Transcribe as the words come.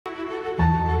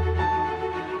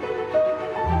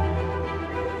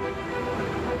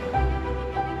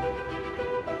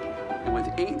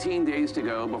18 days to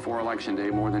go before Election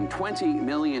Day, more than 20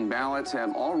 million ballots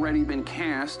have already been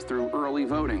cast through early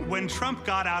voting. When Trump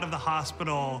got out of the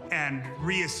hospital and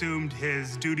reassumed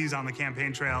his duties on the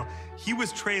campaign trail, he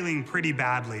was trailing pretty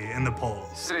badly in the polls.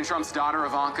 President Trump's daughter,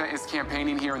 Ivanka, is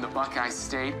campaigning here in the Buckeye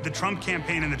State. The Trump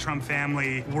campaign and the Trump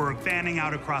family were fanning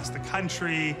out across the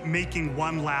country, making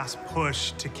one last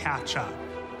push to catch up.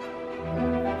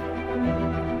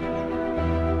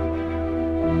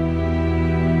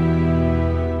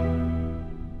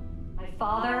 My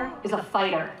father is a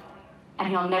fighter, and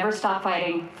he'll never stop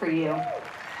fighting for you.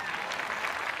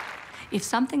 If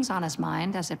something's on his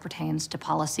mind as it pertains to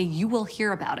policy, you will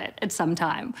hear about it at some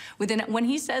time. When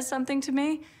he says something to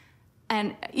me,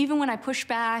 and even when I push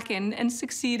back and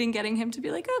succeed in getting him to be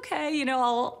like, okay, you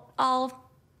know,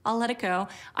 I'll let it go,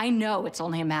 I know it's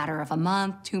only a matter of a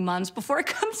month, 2 months before it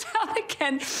comes out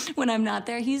again when I'm not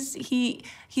there. He's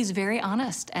very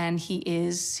honest, and he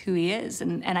is who he is,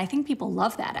 and I think people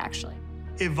love that, actually.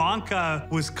 Ivanka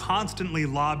was constantly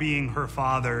lobbying her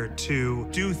father to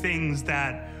do things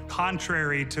that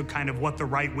contrary to kind of what the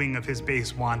right wing of his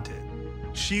base wanted.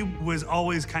 She was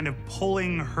always kind of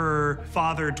pulling her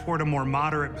father toward a more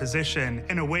moderate position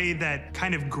in a way that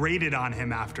kind of grated on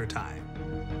him after time.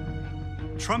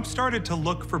 Trump started to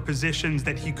look for positions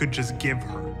that he could just give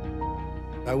her.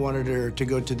 I wanted her to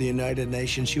go to the United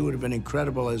Nations. She would have been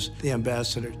incredible as the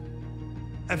ambassador.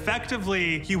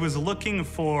 Effectively, he was looking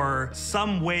for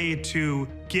some way to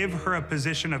give her a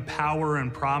position of power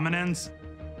and prominence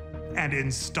and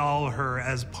install her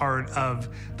as part of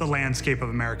the landscape of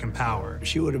American power.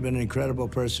 She would have been an incredible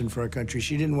person for our country.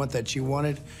 She didn't want that. She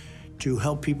wanted to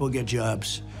help people get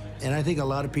jobs. And I think a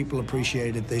lot of people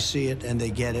appreciate it. They see it and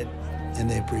they get it and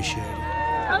they appreciate it.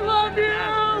 I love you!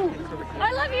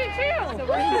 I love you too!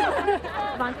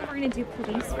 Ivanka, we're gonna do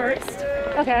police first.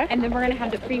 Okay. And then we're gonna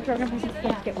have the pre-program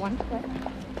participants get one clip.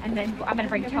 And then I'm gonna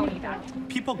bring Tony back.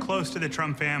 People close to the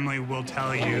Trump family will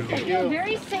tell you I feel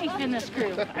very safe in this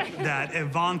group. that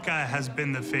Ivanka has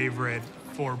been the favorite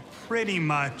for pretty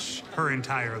much her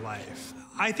entire life.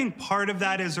 I think part of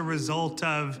that is a result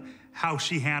of how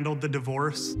she handled the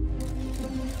divorce.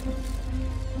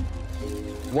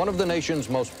 One of the nation's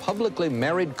most publicly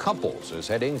married couples is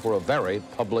heading for a very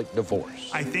public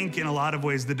divorce. I think in a lot of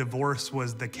ways the divorce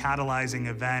was the catalyzing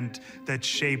event that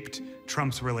shaped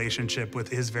Trump's relationship with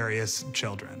his various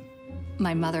children.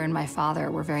 My mother and my father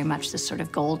were very much this sort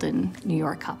of golden New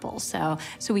York couple, so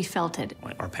we felt it.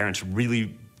 Our parents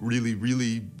really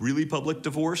public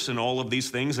divorce and all of these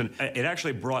things, and it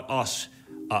actually brought us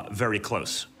very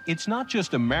close. It's not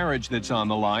just a marriage that's on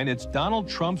the line, it's Donald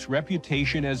Trump's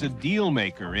reputation as a deal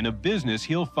maker in a business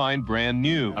he'll find brand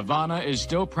new. Ivana is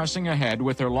still pressing ahead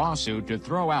with her lawsuit to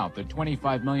throw out the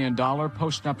 $25 million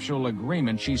postnuptial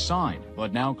agreement she signed,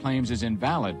 but now claims is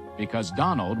invalid because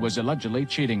Donald was allegedly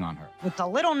cheating on her. With a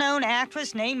little-known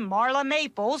actress named Marla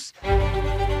Maples.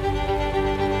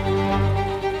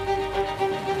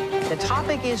 The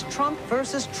topic is Trump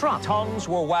versus Trump. Tongues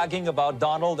were wagging about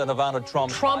Donald and Ivana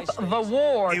Trump. Trump the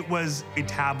war. It was a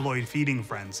tabloid feeding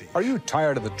frenzy. Are you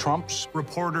tired of the Trumps?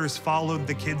 Reporters followed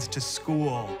the kids to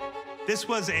school. This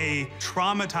was a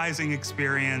traumatizing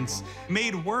experience,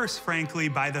 made worse, frankly,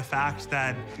 by the fact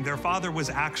that their father was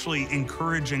actually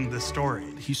encouraging the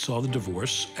story. He saw the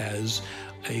divorce as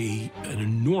an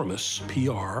enormous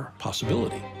PR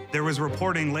possibility. There was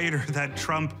reporting later that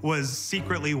Trump was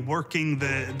secretly working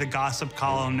the gossip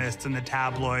columnists and the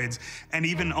tabloids, and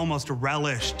even almost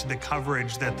relished the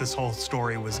coverage that this whole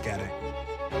story was getting.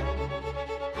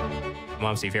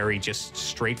 Mom's a very just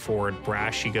straightforward,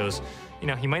 brash. She goes, you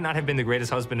know, he might not have been the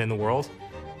greatest husband in the world,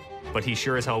 but he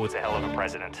sure as hell was a hell of a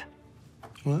president.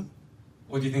 What?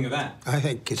 What do you think of that? I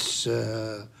think it's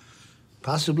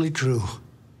possibly true.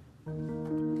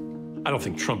 I don't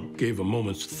think Trump gave a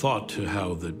moment's thought to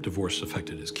how the divorce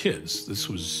affected his kids. This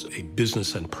was a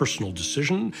business and personal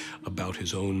decision about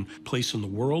his own place in the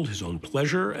world, his own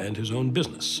pleasure, and his own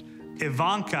business.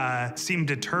 Ivanka seemed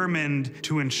determined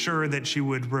to ensure that she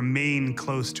would remain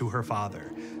close to her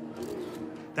father.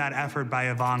 That effort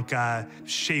by Ivanka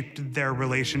shaped their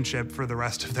relationship for the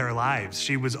rest of their lives.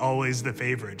 She was always the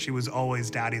favorite. She was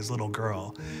always daddy's little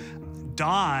girl.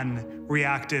 Don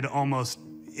reacted almost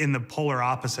in the polar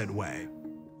opposite way.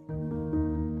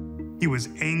 He was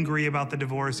angry about the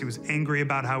divorce. He was angry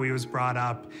about how he was brought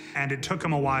up, and it took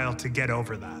him a while to get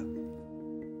over that.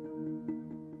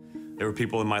 There were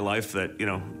people in my life that,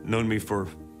 known me for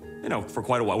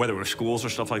quite a while, whether it was schools or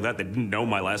stuff like that, that didn't know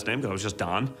my last name because I was just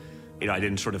Don. I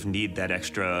didn't sort of need that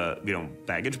extra,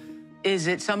 baggage. Is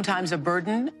it sometimes a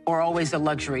burden or always a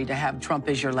luxury to have Trump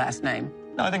as your last name?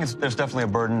 No, I think there's definitely a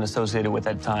burden associated with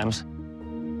it at times.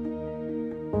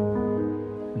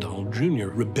 Jr.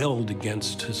 rebelled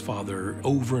against his father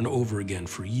over and over again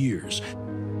for years,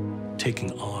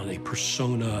 taking on a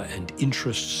persona and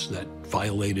interests that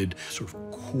violated sort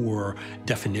of core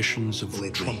definitions of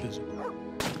Trumpism.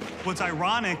 What's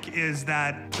ironic is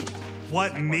that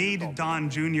what made Don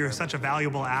Jr. such a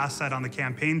valuable asset on the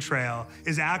campaign trail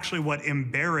is actually what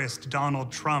embarrassed Donald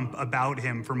Trump about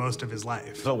him for most of his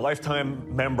life. As a lifetime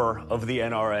member of the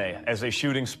NRA, as a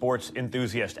shooting sports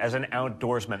enthusiast, as an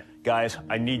outdoorsman, guys,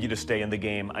 I need you to stay in the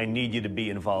game. I need you to be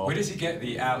involved. Where does he get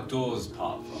the outdoors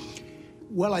part from?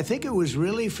 Well, I think it was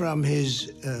really from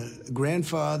his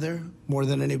grandfather more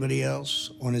than anybody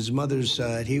else. On his mother's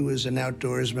side, he was an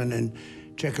outdoorsman in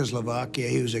Czechoslovakia.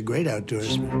 He was a great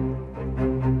outdoorsman.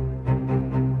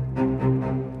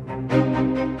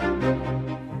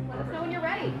 Let us know when you're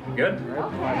ready. Good.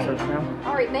 Okay.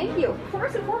 All right, thank you.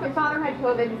 First and foremost, father had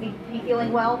COVID. Is he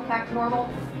feeling well, back to normal?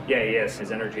 Yeah, he is.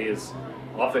 His energy is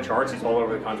off the charts. He's all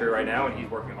over the country right now, and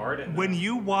he's working hard. When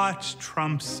you watch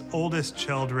Trump's oldest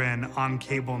children on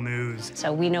cable news...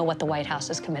 So we know what the White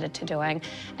House is committed to doing,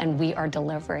 and we are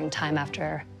delivering time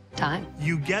after time.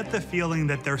 You get the feeling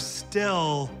that they're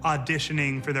still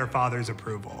auditioning for their father's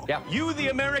approval. Yeah. You, the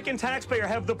American taxpayer,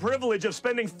 have the privilege of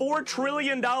spending $4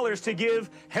 trillion to give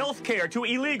health care to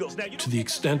illegals. Now, to the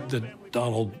extent that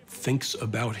Donald thinks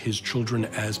about his children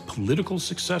as political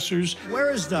successors.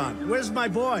 Where is Don? Where's my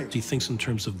boy? He thinks in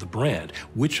terms of the brand.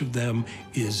 Which of them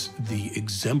is the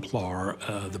exemplar,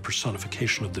 the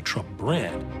personification of the Trump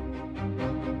brand?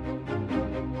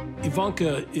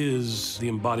 Ivanka is the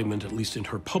embodiment, at least in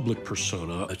her public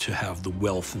persona, to have the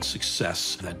wealth and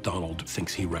success that Donald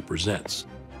thinks he represents.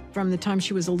 From the time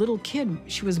she was a little kid,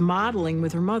 she was modeling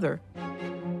with her mother.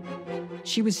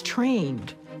 She was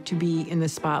trained to be in the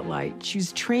spotlight. She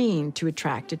was trained to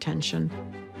attract attention.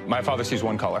 My father sees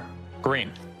one color,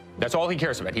 green. That's all he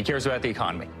cares about. He cares about the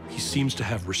economy. He seems to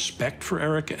have respect for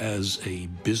Eric as a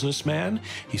businessman.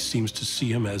 He seems to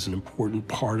see him as an important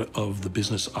part of the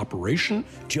business operation.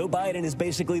 Joe Biden is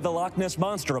basically the Loch Ness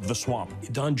Monster of the swamp.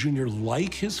 Don Jr.,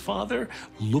 like his father,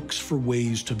 looks for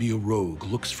ways to be a rogue,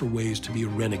 looks for ways to be a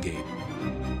renegade.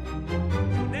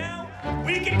 Now,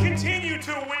 we can continue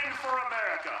to win for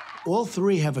America. All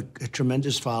three have a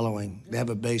tremendous following. They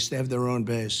have a base. They have their own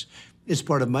base. It's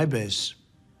part of my base.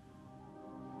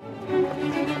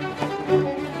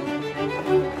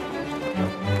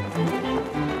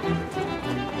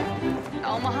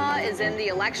 Omaha is in the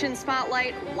election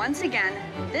spotlight once again,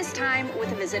 this time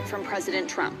with a visit from President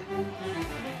Trump.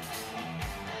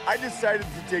 I decided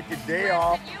to take a day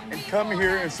off and come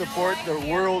here and support the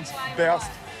world's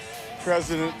best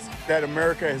president that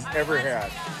America has ever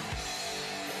had.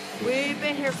 We've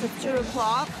been here for 2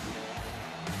 o'clock.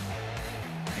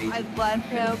 I love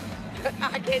him.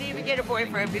 I can't even get a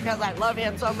boyfriend because I love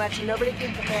him so much and nobody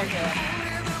can compare to him.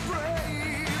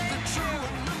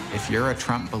 If you're a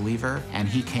Trump believer and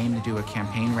he came to do a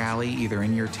campaign rally either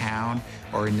in your town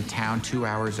or in the town 2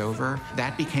 hours over,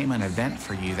 that became an event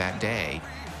for you that day.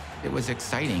 It was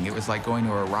exciting. It was like going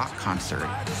to a rock concert.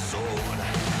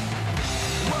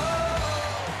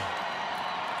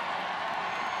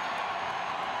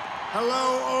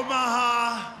 Hello,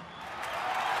 Omaha.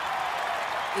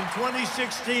 In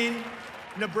 2016,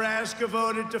 Nebraska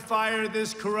voted to fire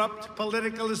this corrupt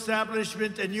political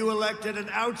establishment, and you elected an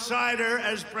outsider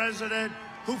as president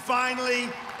who finally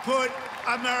put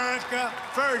America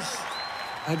first.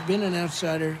 I've been an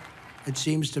outsider, it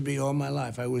seems to be, all my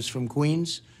life. I was from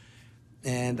Queens,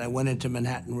 and I went into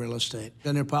Manhattan real estate.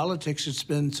 And in politics, it's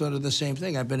been sort of the same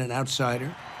thing. I've been an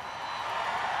outsider.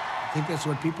 I think that's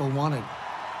what people wanted.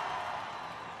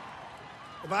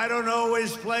 If I don't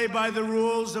always play by the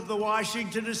rules of the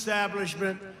Washington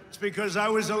establishment, it's because I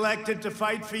was elected to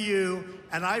fight for you,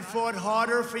 and I fought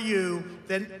harder for you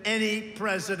than any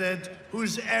president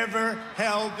who's ever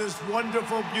held this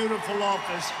wonderful, beautiful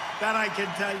office. That I can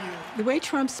tell you. The way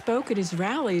Trump spoke at his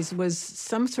rallies was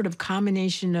some sort of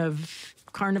combination of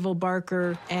carnival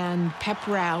barker and pep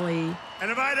rally. And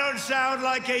if I don't sound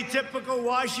like a typical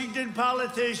Washington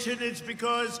politician, it's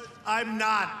because I'm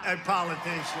not a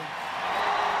politician.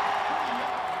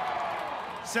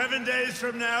 7 days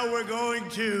from now, we're going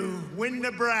to win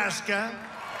Nebraska.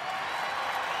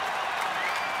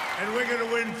 And we're going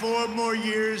to win 4 more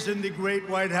years in the great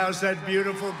White House, that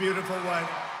beautiful, beautiful White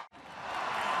House.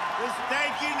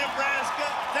 Thank you, Nebraska.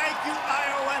 Thank you,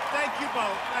 Iowa. Thank you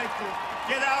both. Thank you.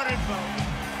 Get out and vote.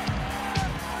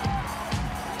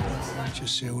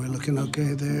 Just say we're looking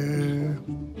okay there.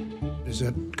 Is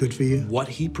that good for you? What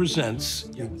he presents...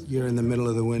 You're in the middle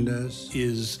of the windows?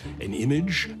 ...is an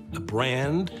image, a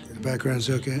brand. The background's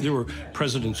okay? There were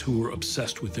presidents who were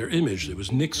obsessed with their image. There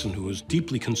was Nixon, who was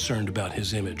deeply concerned about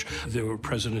his image. There were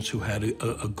presidents who had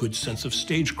a good sense of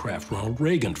stagecraft, Ronald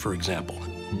Reagan, for example.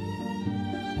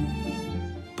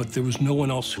 But there was no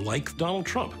one else like Donald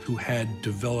Trump, who had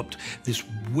developed this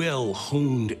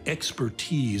well-honed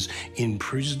expertise in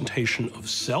presentation of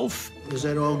self. Is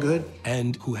that all good?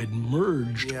 And who had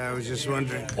merged I was just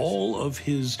wondering. all of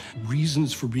his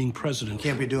reasons for being president.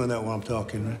 Can't be doing that while I'm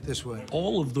talking, right? This way.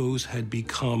 All of those had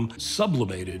become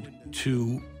sublimated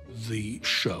to the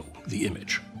show, the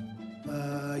image.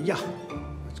 Yeah.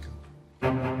 Let's go.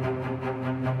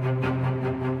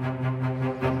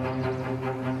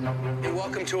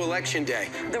 Welcome to Election Day.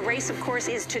 The race, of course,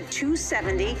 is to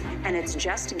 270, and it's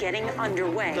just getting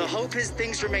underway. The hope is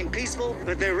things remain peaceful,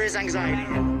 but there is anxiety.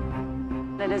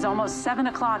 It is almost 7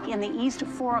 o'clock in the east,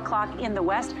 4 o'clock in the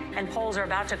west, and polls are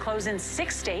about to close in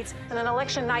 6 states in an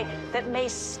election night that may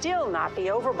still not be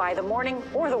over by the morning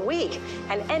or the week,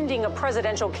 and ending a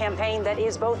presidential campaign that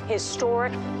is both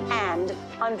historic and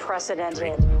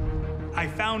unprecedented. I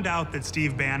found out that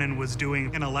Steve Bannon was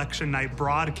doing an election night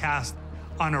broadcast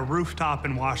on a rooftop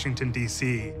in Washington,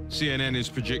 D.C. CNN is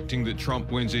predicting that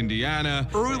Trump wins Indiana.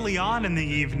 Early on in the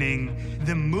evening,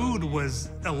 the mood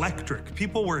was electric.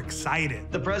 People were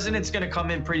excited. The president's going to come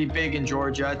in pretty big in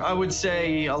Georgia. I would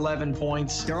say 11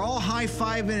 points. They're all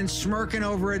high-fiving and smirking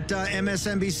over at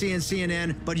MSNBC and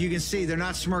CNN, but you can see they're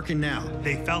not smirking now.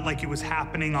 They felt like it was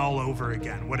happening all over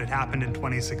again, what had happened in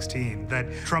 2016, that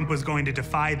Trump was going to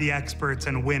defy the experts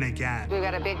and win again. We've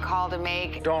got a big call to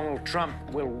make. Donald Trump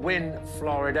will win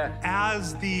Florida.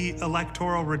 As the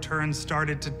electoral returns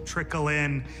started to trickle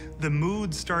in, the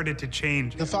mood started to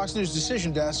change. The Fox News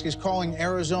decision desk is calling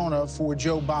Arizona for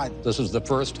Joe Biden. This is the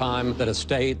first time that a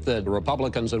state that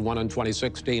Republicans had won in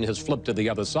 2016 has flipped to the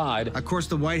other side. Of course,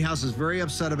 the White House is very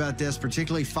upset about this,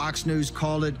 particularly Fox News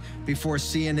called it before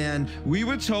CNN. We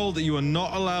were told that you are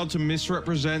not allowed to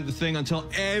misrepresent the thing until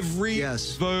every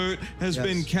vote has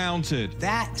been counted.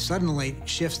 That suddenly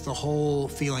shifts the whole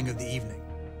feeling of the evening.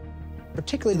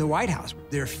 Particularly in the White House.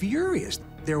 They're furious.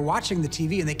 They're watching the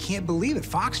TV and they can't believe it.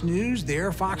 Fox News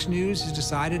has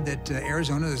decided that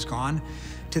Arizona has gone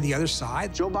to the other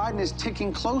side. Joe Biden is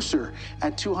ticking closer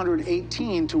at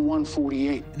 218 to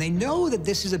 148. And they know that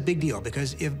this is a big deal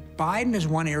because if Biden has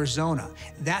won Arizona,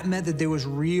 that meant that there was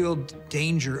real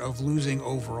danger of losing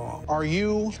overall. Are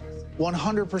you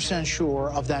 100%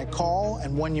 sure of that call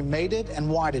and when you made it and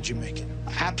why did you make it?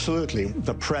 Absolutely.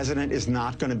 The president is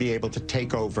not going to be able to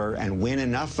take over and win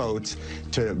enough votes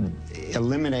to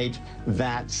eliminate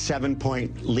that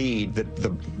 7-point lead that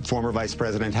the former vice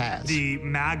president has. The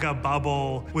MAGA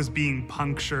bubble was being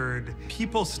punctured.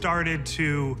 People started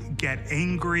to get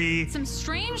angry. Some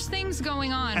strange things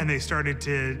going on. And they started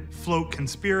to float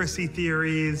conspiracy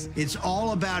theories. It's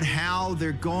all about how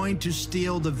they're going to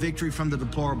steal the victory from the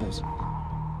deplorables.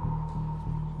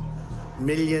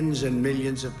 Millions and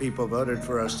millions of people voted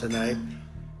for us tonight,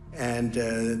 and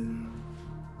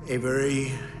a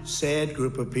very sad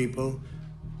group of people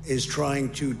is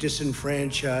trying to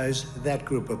disenfranchise that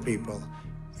group of people,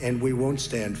 and we won't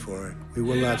stand for it. We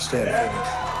will not stand for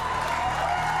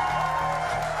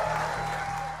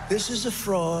it. This is a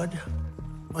fraud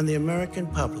on the American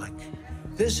public.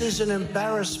 This is an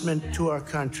embarrassment to our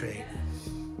country.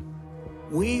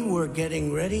 We were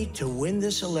getting ready to win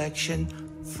this election.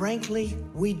 Frankly,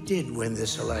 we did win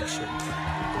this election.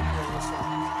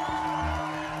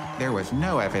 There was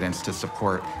no evidence to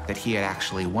support that he had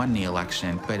actually won the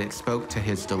election, but it spoke to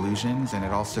his delusions and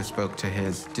it also spoke to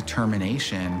his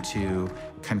determination to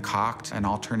concoct an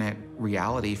alternate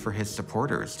reality for his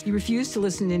supporters. He refused to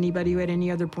listen to anybody who had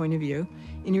any other point of view,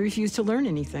 and he refused to learn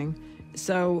anything.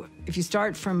 So if you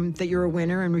start from that you're a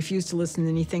winner and refuse to listen to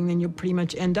anything, then you'll pretty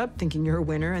much end up thinking you're a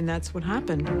winner, and that's what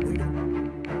happened.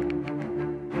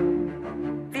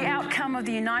 The outcome of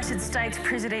the United States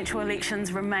presidential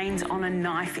elections remains on a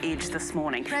knife edge this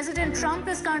morning. President Trump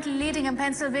is currently leading in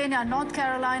Pennsylvania, North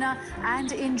Carolina,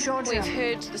 and in Georgia. We've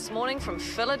heard this morning from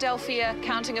Philadelphia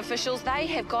counting officials. They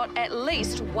have got at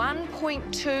least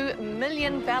 1.2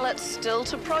 million ballots still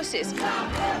to process.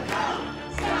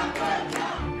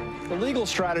 The legal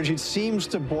strategy seems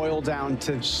to boil down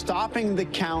to stopping the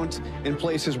count in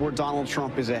places where Donald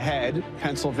Trump is ahead,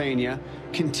 Pennsylvania,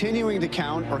 continuing to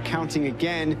count or counting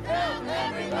again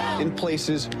in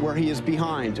places where he is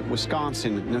behind,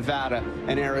 Wisconsin, Nevada,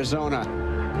 and Arizona.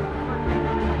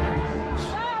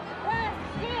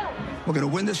 We're going to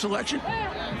win this election.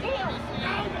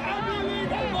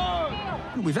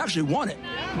 We've actually won it.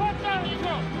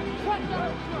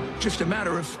 Just a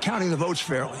matter of counting the votes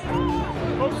fairly.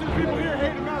 Most of the people here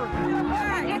hate America.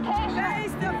 You can't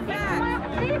face the facts.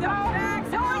 The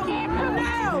facts don't even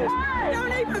know.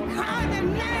 Don't even call the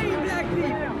name, black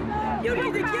people. You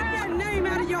need to get that name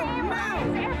out of your mouth.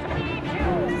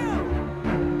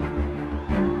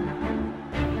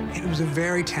 It was a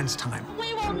very tense time.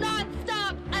 We will not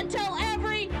stop until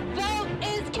every vote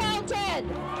is counted.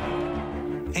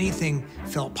 Anything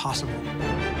felt possible.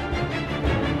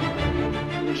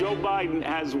 Joe Biden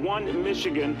has won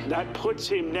Michigan. That puts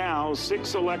him now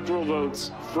 6 electoral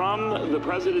votes from the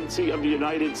presidency of the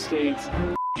United States.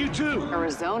 You too.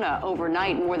 Arizona,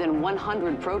 overnight, more than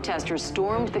 100 protesters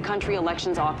stormed the country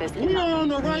elections office. We are on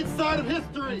the right side of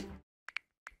history.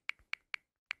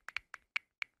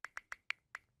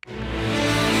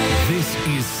 This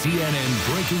is CNN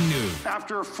Breaking News.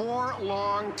 After 4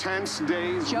 long, tense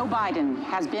days, Joe Biden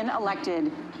has been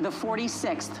elected the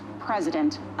 46th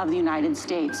President of the United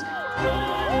States.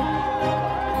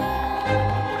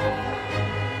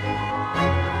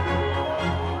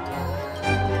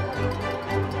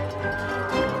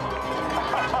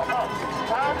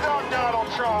 Donald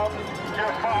Trump,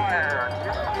 you're fired.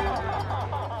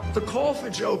 The call for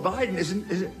Joe Biden isn't.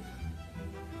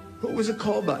 Who was it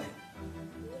called by?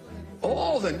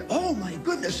 Oh my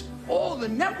goodness, all the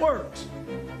networks.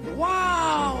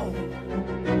 Wow.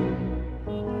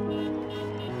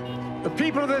 The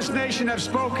people of this nation have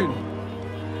spoken.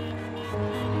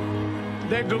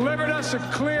 They've delivered us a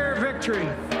clear victory.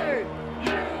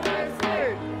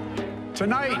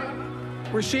 Tonight,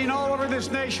 we're seeing all over this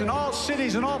nation, all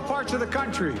cities and all parts of the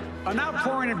country, an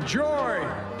outpouring of joy,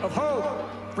 of hope,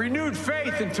 renewed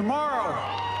faith in tomorrow.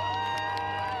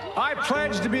 I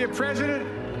pledge to be a president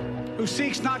who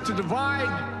seeks not to divide,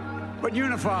 but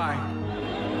unify.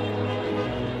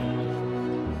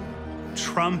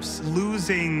 Trump's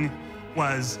losing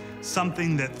was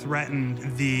something that threatened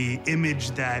the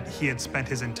image that he had spent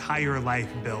his entire life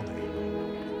building.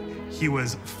 He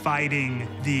was fighting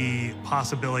the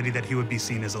possibility that he would be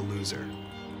seen as a loser.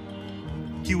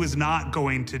 He was not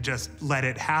going to just let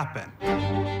it happen.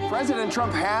 President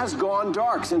Trump has gone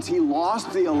dark since he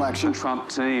lost the election. Trump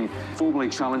team formally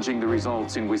challenging the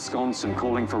results in Wisconsin,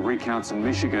 calling for recounts in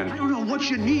Michigan. I don't know what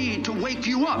you need to wake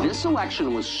you up. This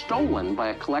election was stolen by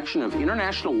a collection of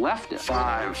international leftists.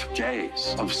 5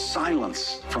 days of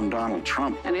silence from Donald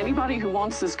Trump. And anybody who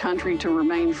wants this country to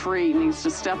remain free needs to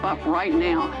step up right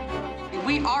now.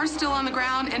 We are still on the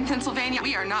ground in Pennsylvania.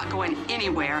 We are not going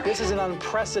anywhere. This is an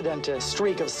unprecedented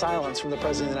streak of silence from the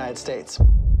President of the United States.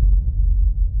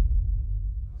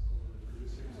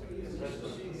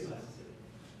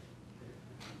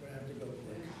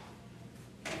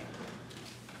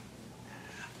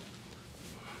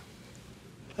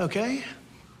 Okay.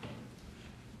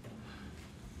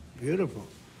 Beautiful.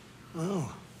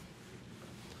 Oh.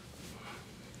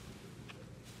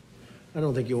 I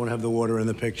don't think you want to have the water in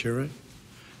the picture, right?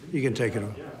 You can take it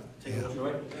off.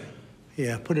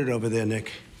 Yeah, put it over there,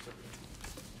 Nick.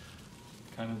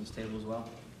 Can I move this table as well?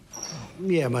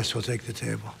 Yeah, might as well take the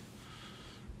table.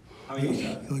 How are you,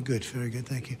 sir? Oh, good, very good,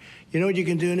 thank you. You know what you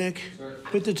can do, Nick? Sir.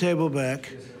 Put the table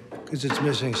back, because it's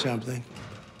missing something.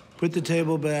 Put the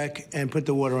table back and put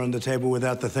the water on the table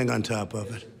without the thing on top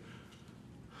of it.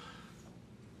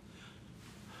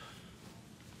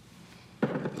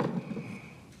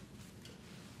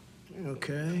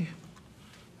 Okay.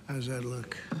 How's that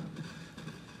look?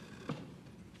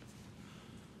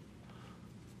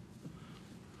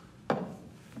 Go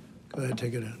ahead,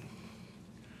 take it out.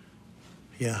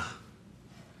 Yeah.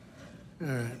 All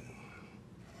right.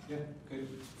 Yeah, good.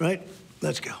 Right?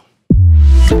 Let's go.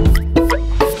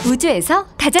 우주에서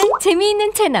가장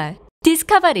재미있는 채널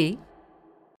디스커버리.